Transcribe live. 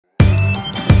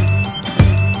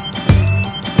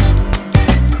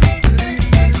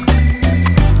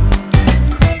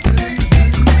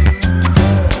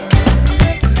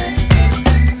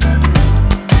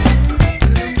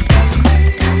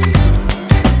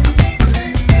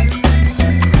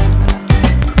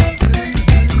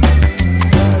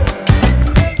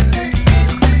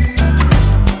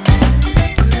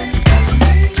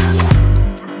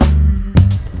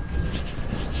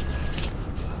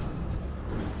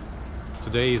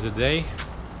Today is a day,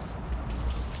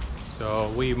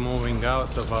 so we're moving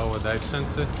out of our dive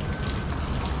center.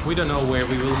 We don't know where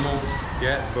we will move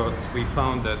yet, but we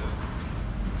found that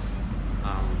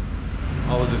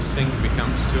all the sink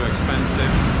becomes too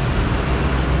expensive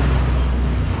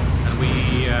and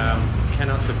we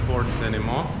cannot afford it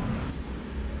anymore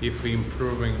if we're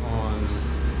improving on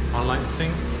online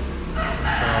sink.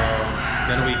 So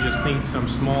then we just need some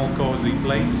small cozy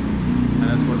place, and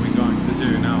that's what we're going to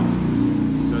do now.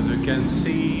 So as you can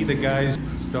see, the guys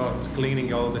start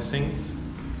cleaning all the sinks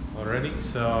already.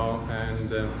 So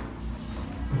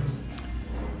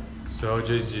so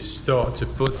just start to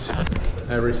put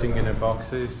everything in the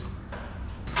boxes.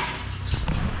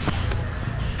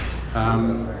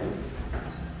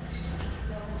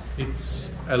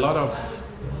 It's a lot of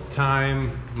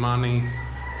time, money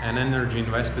and energy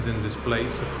invested in this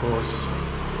place, of course,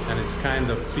 and it's kind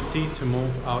of pity to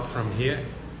move out from here,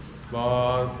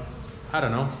 but I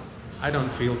don't know, I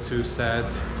don't feel too sad,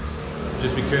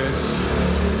 just because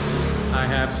I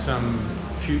have some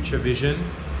future vision,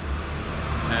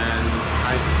 and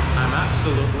I'm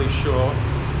absolutely sure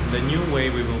the new way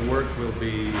we will work will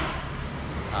be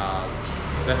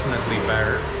definitely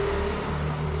better.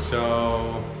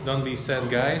 So don't be sad,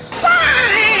 guys.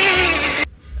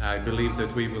 I believe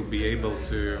that we will be able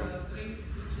to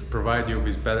provide you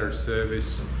with better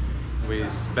service,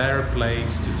 with better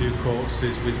place to do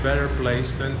courses, with better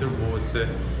place to enter water,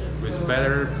 with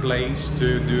better place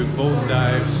to do boat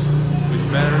dives,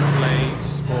 with better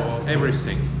place for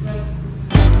everything.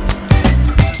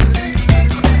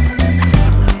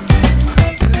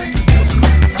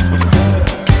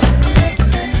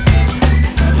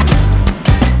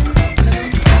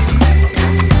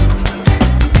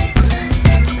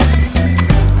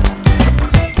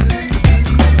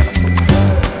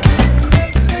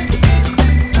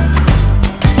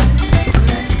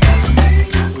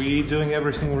 Doing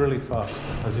everything really fast.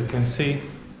 As you can see,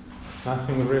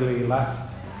 nothing really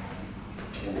left,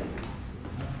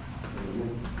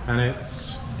 and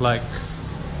it's like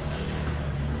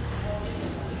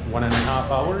 1.5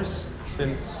 hours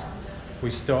since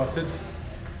we started,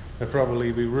 but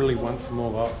probably we really want to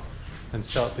move up and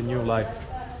start a new life.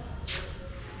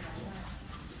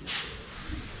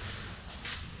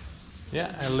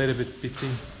 Yeah, a little bit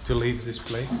pity to leave this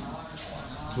place.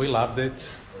 We loved it.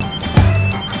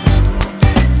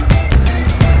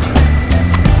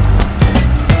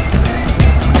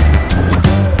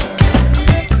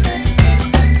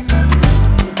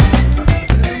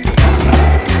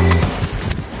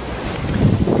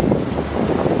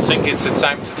 I think it's a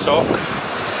time to talk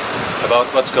about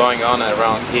what's going on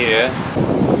around here.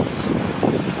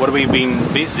 What we've been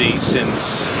busy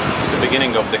since the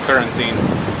beginning of the quarantine.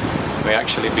 We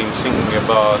actually been thinking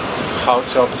about how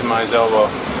to optimize our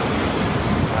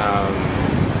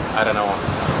I don't know,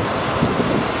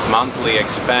 monthly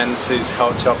expenses,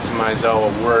 how to optimize our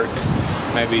work,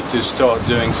 maybe to start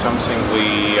doing something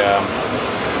we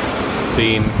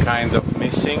been kind of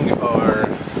missing or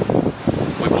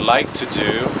we would like to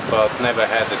do but never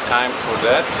had the time for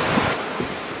that.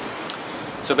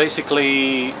 So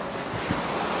basically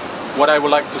what I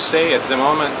would like to say at the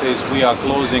moment is we are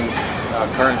closing our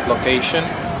current location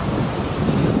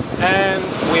and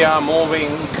we are moving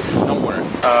nowhere.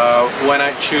 When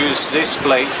I choose this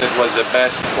place, it was the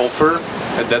best offer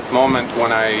at that moment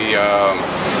when I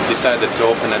decided to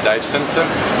open a dive center.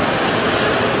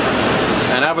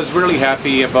 And I was really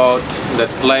happy about that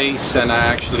place, and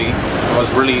I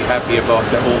was really happy about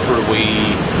the offer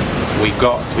we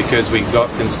got, because we got,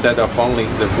 instead of only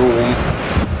the room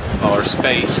or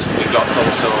space, we got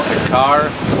also a car,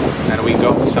 and we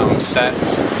got some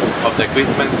sets of the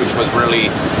equipment which was really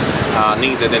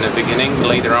needed in the beginning.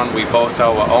 Later on we bought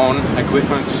our own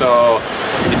equipment, so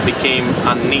it became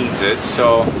unneeded.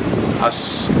 So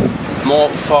as more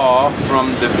far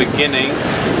from the beginning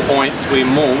point we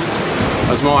moved,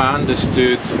 as more I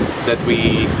understood that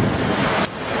we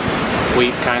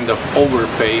kind of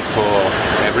overpay for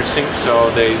everything, so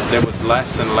there was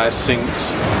less and less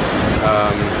things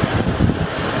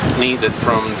needed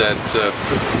from that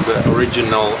the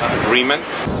original agreement.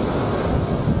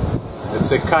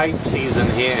 It's a kite season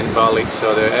here in Bali,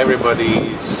 so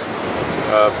everybody's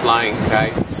flying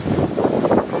kites.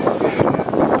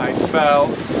 I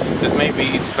felt that maybe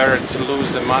it's better to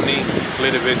lose the money a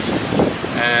little bit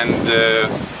and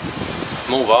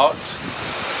move out,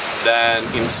 than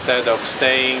instead of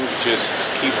staying, just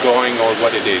keep going or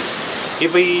what it is.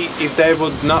 If there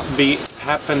would not be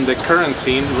happen the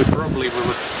quarantine, we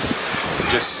would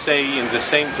just stay in the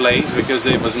same place, because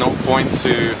there was no point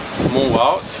to move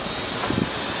out.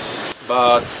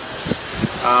 But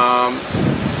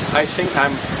I think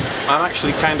I'm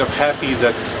actually kind of happy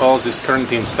that all this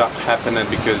quarantine stuff happened,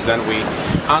 because then we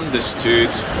understood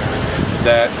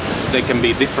that there can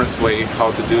be different way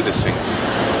how to do these things.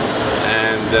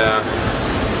 And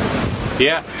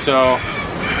yeah, so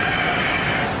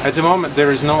at the moment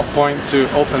there is no point to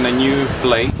open a new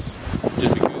place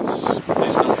just because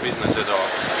there's no business at all.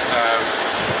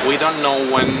 We don't know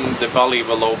when the Bali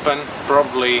will open.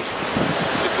 Probably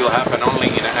it will happen only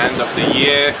in the end of the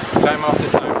year. Time after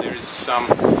time there is some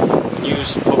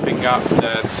news popping up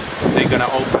that they're gonna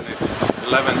open it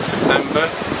 11th September.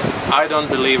 I don't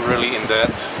believe really in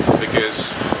that,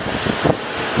 because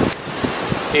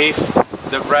if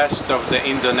the rest of the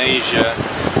Indonesia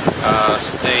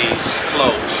stays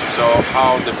closed, so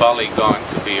how the Bali going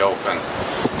to be open?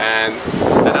 And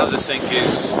another thing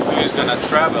is, who's gonna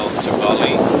travel to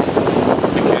Bali,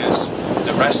 because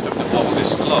the rest of the world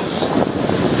is closed.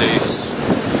 There's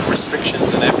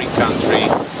restrictions in every country.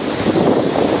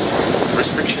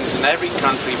 Restrictions in every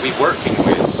country we're working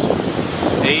with.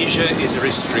 Asia is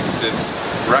restricted,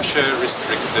 Russia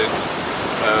restricted,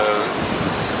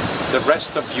 the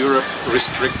rest of Europe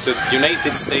restricted,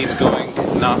 United States going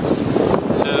nuts.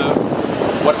 So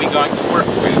what are we going to work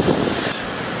with?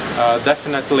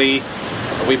 Definitely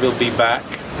we will be back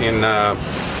in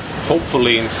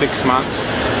hopefully in 6 months.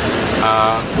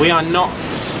 We are not,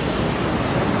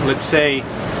 let's say,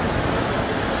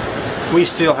 we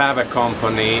still have a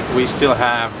company, we still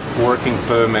have working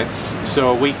permits,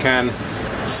 so we can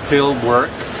still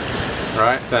work,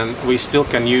 right? And we still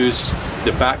can use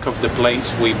the back of the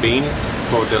place we've been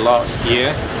for the last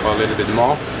year or a little bit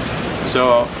more.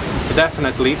 So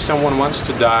definitely, if someone wants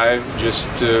to dive, just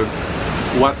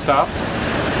WhatsApp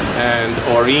and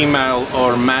or email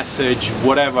or message,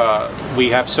 whatever. We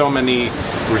have so many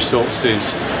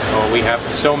resources, or we have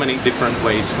so many different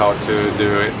ways how to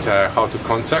do it, how to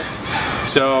contact.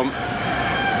 So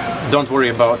don't worry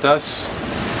about us.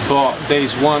 But there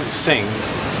is one thing: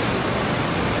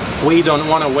 we don't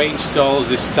want to waste all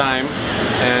this time,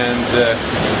 and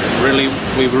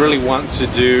we really want to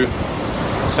do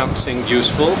something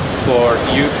useful for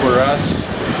you, for us,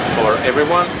 for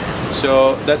everyone.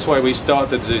 So that's why we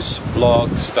started this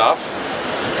vlog stuff,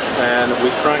 and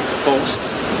we're trying to post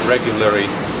regularly,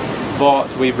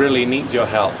 but we really need your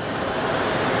help.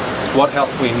 What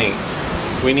help we need?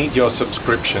 We need your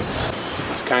subscriptions.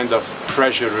 It's kind of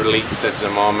pressure release at the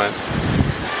moment,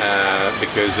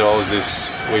 because all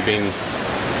this we've been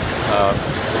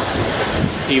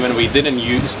even we didn't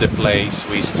use the place,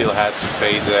 we still had to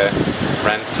pay the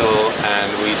rental,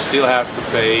 and we still have to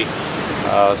pay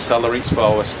salaries for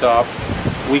our staff.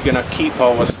 We're gonna keep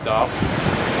our staff,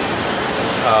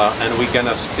 and we're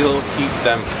gonna still keep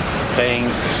them paying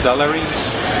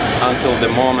salaries until the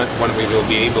moment when we will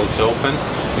be able to open,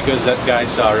 because that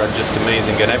guys are just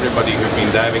amazing, and everybody who's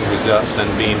been diving with us and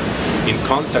been in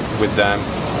contact with them,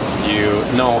 you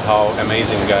know how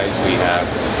amazing guys we have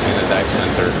in the dive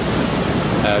center.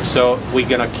 So we're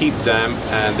gonna keep them,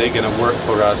 and they're gonna work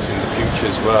for us in the future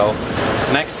as well.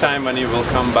 Next time when you will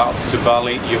come back to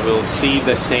Bali, you will see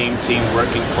the same team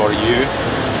working for you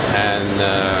and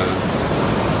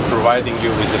providing you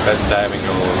with the best diving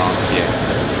all around here.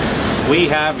 We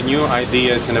have new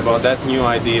ideas, and about that new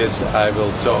ideas I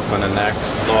will talk on the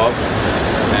next vlog,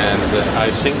 and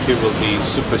I think you will be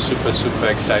super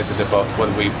excited about what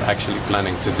we're actually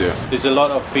planning to do. There's a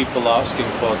lot of people asking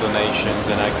for donations,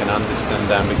 and I can understand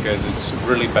them, because it's a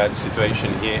really bad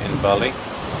situation here in Bali,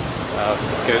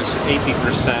 because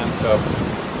 80% of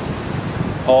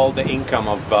all the income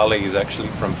of Bali is actually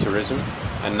from tourism,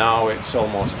 and now it's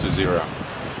almost to zero.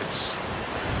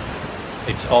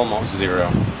 It's almost zero.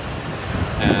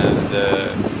 And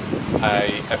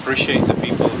I appreciate the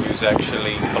people who's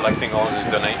actually collecting all these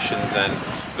donations and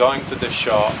going to the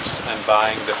shops and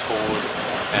buying the food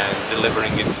and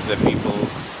delivering it to the people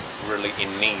really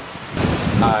in need.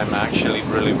 I'm actually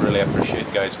really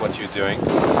appreciate, guys, what you're doing.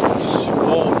 To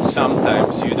support,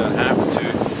 sometimes you don't have to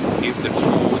give the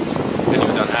food and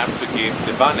you don't have to give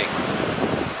the money.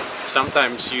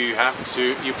 Sometimes you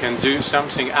can do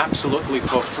something absolutely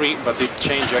for free, but it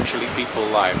changes actually people's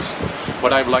lives.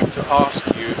 What I'd like to ask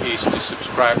you is to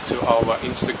subscribe to our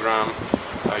Instagram,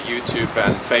 YouTube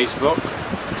and Facebook,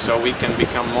 so we can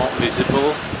become more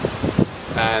visible.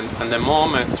 And the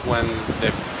moment when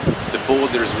the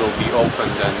borders will be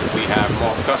opened and we have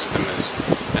more customers,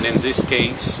 and in this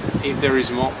case, if there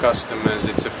is more customers,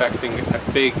 it's affecting a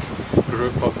big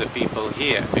group of the people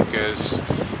here, because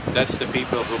that's the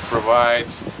people who provide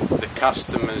the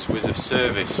customers with a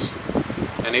service.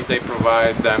 And if they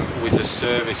provide them with a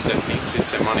service, that means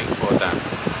it's a money for them.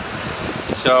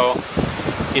 So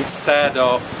instead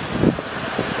of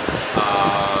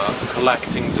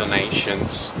collecting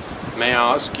donations. May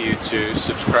I ask you to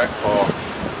subscribe for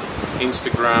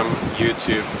Instagram,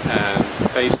 YouTube and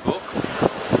Facebook.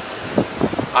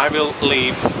 I will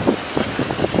leave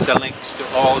the links to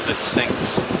all the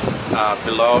things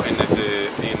below in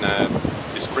the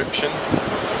description.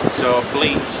 So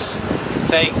please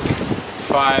take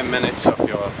 5 minutes of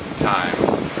your time.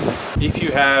 If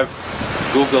you have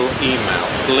Google email,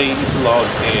 please log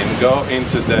in, go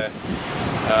into the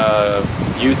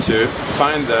YouTube,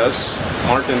 find us,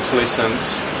 Martin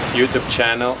Slisans YouTube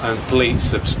channel, and please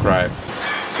subscribe.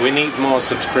 We need more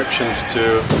subscriptions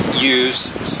to use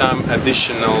some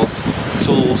additional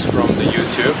tools from the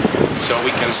YouTube, so we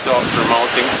can start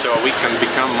promoting, so we can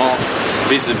become more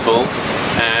visible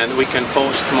and we can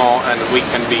post more and we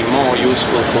can be more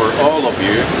useful for all of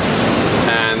you.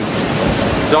 And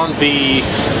don't be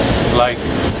like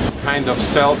kind of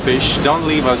selfish, don't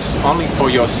leave us only for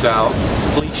yourself,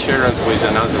 please share us with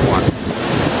another ones.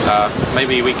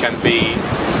 Maybe we can be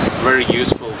very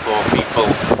useful for people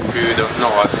who don't know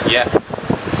us yet.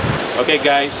 Okay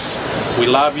guys, we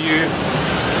love you,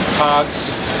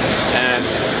 hugs, and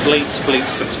please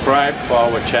subscribe for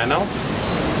our channel,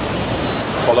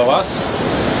 follow us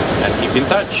and keep in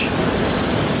touch.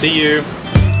 See you!